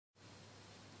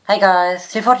Hey guys,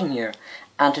 TL14 here,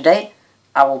 and today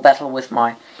I will battle with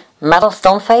my Metal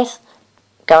Stoneface,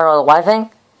 Gargoyle Wyvang,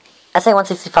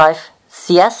 SA165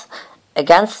 CS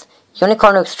against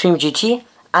Unicornoxtreme GT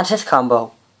and his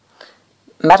combo.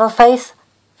 Metal Face,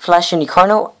 Flash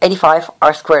Unicorno, 85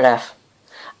 R2F.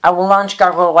 I will launch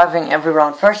Gargoyle Wyvang every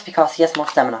round first because he has more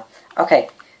stamina. Okay,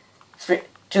 3,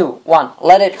 2, 1,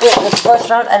 let it rip. It's first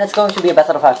round and it's going to be a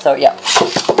battle of 5, so yeah.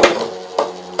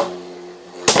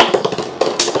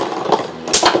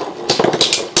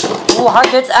 Hard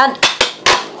hits and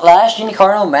Flash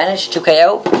Unicorno managed to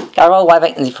KO Gargoyle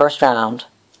Wyvang in the first round.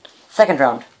 Second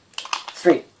round.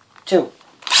 3, 2,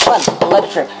 1, let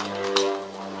it rip.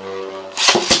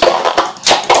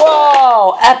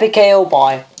 Whoa! Epic KO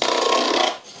by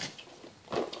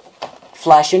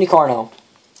Flash Unicorno.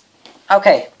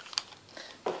 Okay.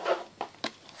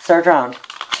 Third round.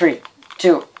 3,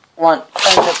 2, 1,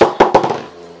 let it rip.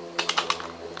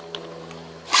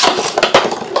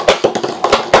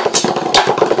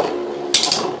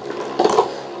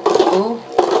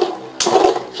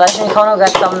 Flash Unicorno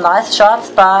got some nice shots,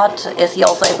 but is he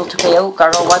also able to KO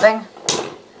Gargoyle Wyvang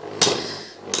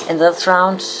in this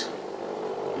round?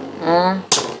 I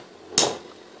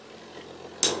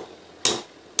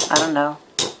don't know.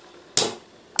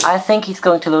 I think he's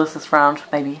going to lose this round,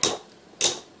 maybe.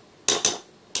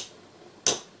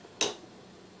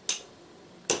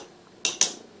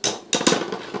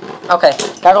 Okay,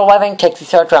 Gargoyle Wyvang takes the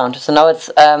third round, so now it's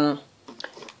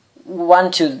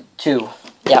 1 to 2.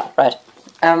 Yeah, right.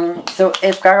 So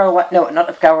if Gargoyle, no, not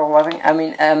if Gargoyle Wyvang, I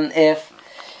mean, if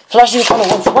Flash Unicorno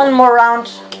wins one more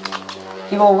round,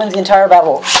 he will win the entire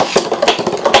battle.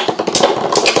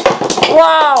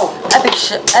 Wow!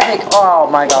 Epic, oh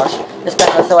my gosh, this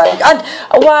battle is so epic. And,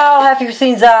 wow, have you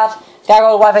seen that?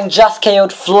 Gargoyle Wyvang just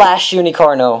KO'd Flash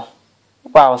Unicorno.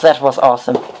 Wow, that was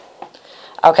awesome.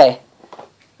 Okay,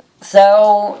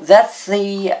 so that's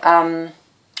the,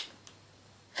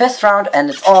 5th round, and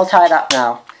it's all tied up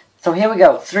now. So here we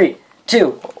go. 3, 2,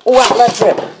 1, let's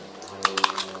rip.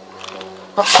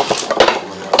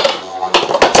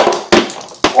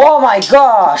 Oh my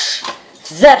gosh!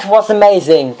 That was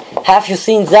amazing! Have you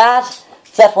seen that?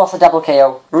 That was a double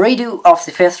KO. Redo of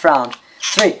the 5th round.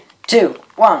 3, 2,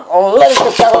 1, oh, let us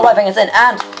rip. Gargoyle Wyvang is in,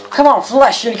 and come on,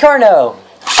 Flash Unicorno!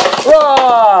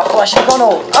 Oh, Flash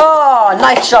Unicorno! Oh,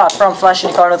 nice shot from Flash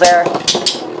Unicorno there.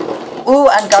 Ooh,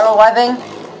 and Gargoyle Wyvang,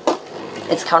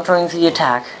 it's countering the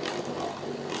attack.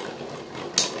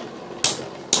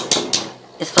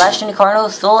 Is Flash Unicorno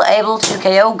still able to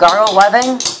KO Gargoyle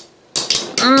Wyvang?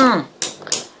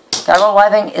 Gargoyle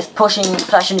Wyvang is pushing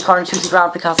Flash Unicorno to the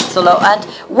ground because it's so low, and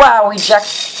wow, we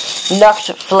just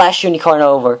knocked Flash Unicorno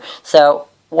over. So,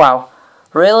 wow.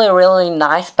 Really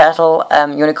nice battle,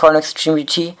 Unicornoxtreme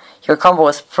GT. Your combo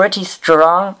was pretty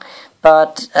strong,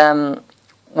 but,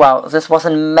 wow, this was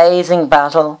an amazing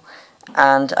battle,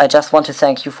 and I just want to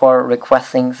thank you for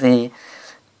requesting the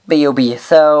B.O.B.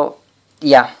 So,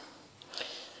 yeah.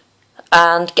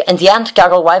 And in the end,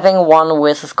 Gargoyle Wyvang won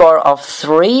with a score of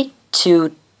 3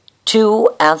 to 2,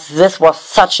 and this was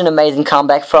such an amazing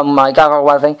comeback from my Gargoyle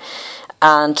Wyvang.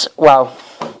 And, wow,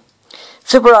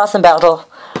 super awesome battle.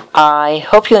 I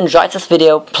hope you enjoyed this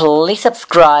video. Please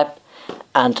subscribe,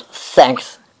 and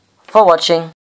thanks for watching.